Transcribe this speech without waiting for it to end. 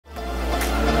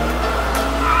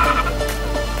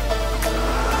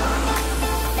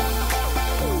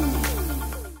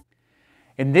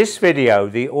In this video,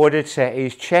 the auditor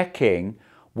is checking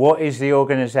what is the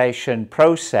organisation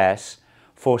process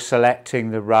for selecting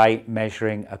the right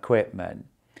measuring equipment.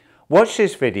 Watch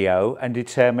this video and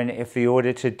determine if the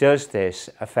auditor does this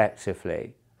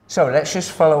effectively. So let's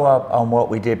just follow up on what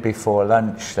we did before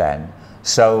lunch then.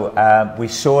 So we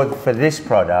saw for this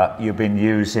product you've been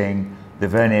using the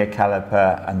vernier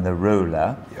caliper and the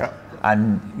ruler. Yeah.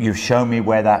 And you've shown me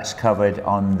where that's covered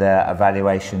on the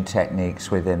evaluation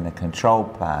techniques within the control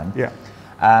plan. Yeah.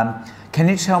 Can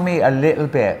you tell me a little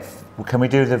bit, can we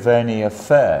do the vernier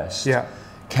first? Yeah.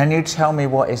 Can you tell me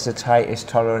what is the tightest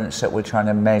tolerance that we're trying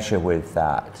to measure with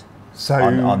that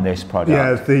on this product?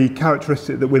 Yeah, the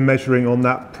characteristic that we're measuring on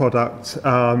that product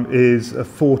is a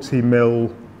 40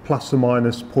 mil plus or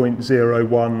minus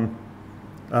 0.01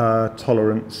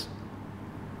 tolerance.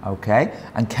 Okay,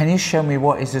 and can you show me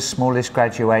what is the smallest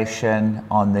graduation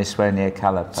on this vernier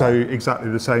caliper? So exactly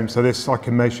the same. So this I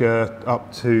can measure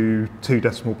up to 2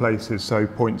 decimal places. So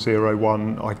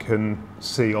 0.01 I can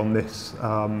see on this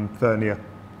vernier.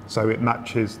 So it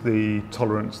matches the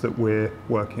tolerance that we're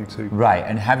working to. Right,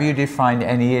 and have you defined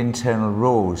any internal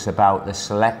rules about the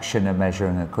selection of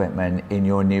measuring equipment in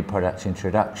your new product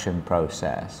introduction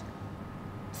process?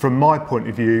 From my point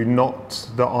of view, not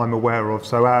that I'm aware of.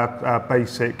 So our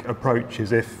basic approach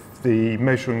is if the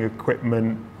measuring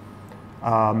equipment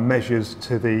measures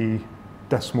to the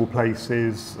decimal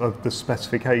places of the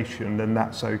specification, then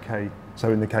that's okay.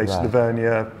 So in the case of the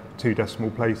vernier, 2 decimal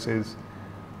places.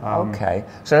 Okay,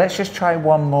 so let's just try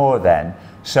one more then.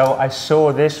 So I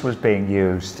saw this was being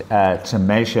used to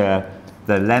measure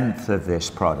the length of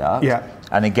this product. Yeah.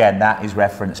 And again, that is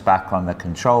referenced back on the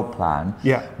control plan.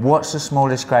 Yeah. What's the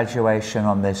smallest graduation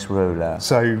on this ruler?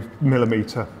 So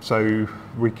millimetre. So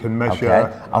we can measure.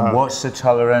 Okay. And what's the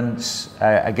tolerance?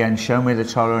 Again, show me the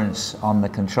tolerance on the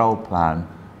control plan.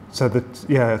 So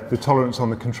the tolerance on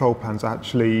the control plan is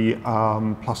actually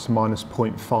plus or minus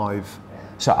 0.5.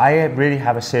 So I really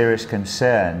have a serious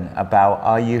concern about,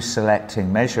 are you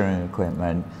selecting measuring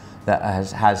equipment that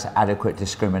has adequate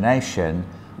discrimination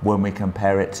when we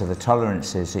compare it to the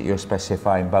tolerances that you're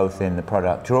specifying both in the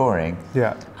product drawing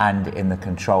and in the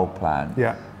control plan.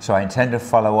 Yeah. So I intend to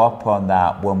follow up on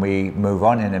that when we move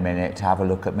on in a minute to have a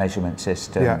look at measurement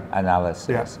system analysis.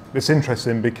 Yeah. It's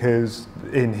interesting because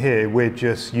in here we're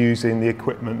just using the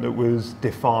equipment that was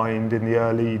defined in the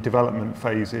early development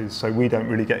phases, so we don't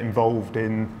really get involved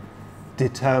in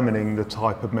determining the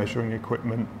type of measuring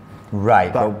equipment.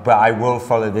 Right, but I will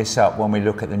follow this up when we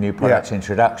look at the new product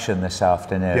introduction this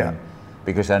afternoon,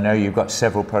 because I know you've got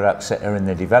several products that are in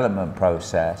the development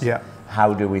process. Yeah.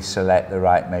 How do we select the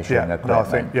right measuring equipment? No, I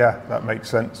think, that makes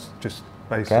sense, just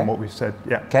based on what we've said.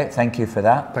 Yeah. Okay, thank you for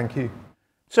that. Thank you.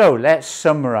 So let's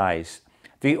summarise.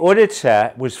 The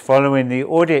auditor was following the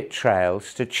audit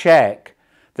trails to check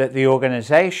that the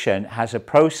organisation has a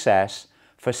process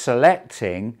for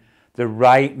selecting the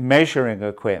right measuring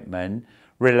equipment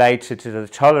related to the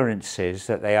tolerances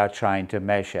that they are trying to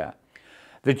measure.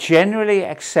 The generally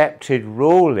accepted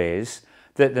rule is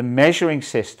that the measuring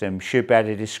system should be able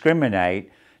to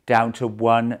discriminate down to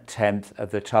 1/10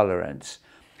 of the tolerance,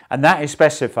 and that is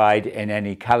specified in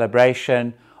any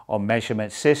calibration or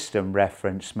measurement system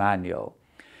reference manual.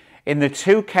 In the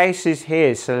 2 cases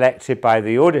here selected by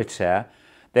the auditor,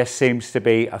 there seems to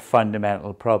be a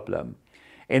fundamental problem.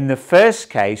 In the first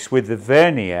case with the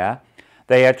vernier,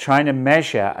 they are trying to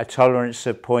measure a tolerance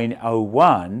of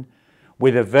 0.01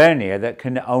 with a vernier that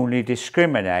can only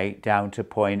discriminate down to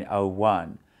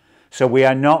 0.01. So we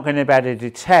are not going to be able to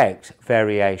detect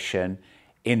variation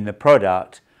in the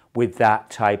product with that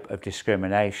type of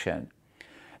discrimination.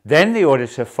 Then the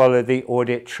auditor followed the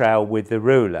audit trail with the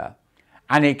ruler,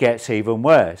 and it gets even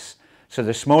worse. So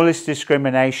the smallest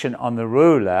discrimination on the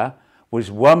ruler was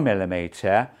 1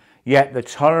 millimetre, yet the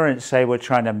tolerance they were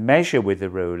trying to measure with the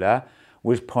ruler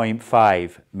was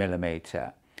 0.5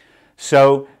 millimetre.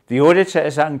 So the auditor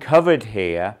has uncovered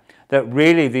here that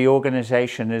really the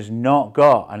organisation has not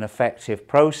got an effective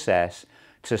process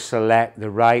to select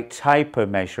the right type of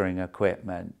measuring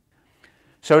equipment.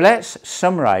 So let's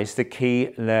summarise the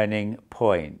key learning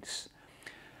points.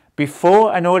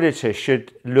 Before an auditor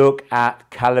should look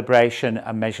at calibration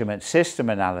and measurement system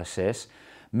analysis,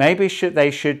 maybe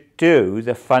they should do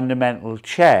the fundamental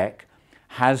check: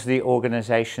 has the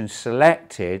organisation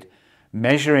selected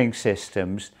measuring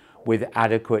systems with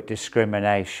adequate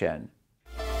discrimination?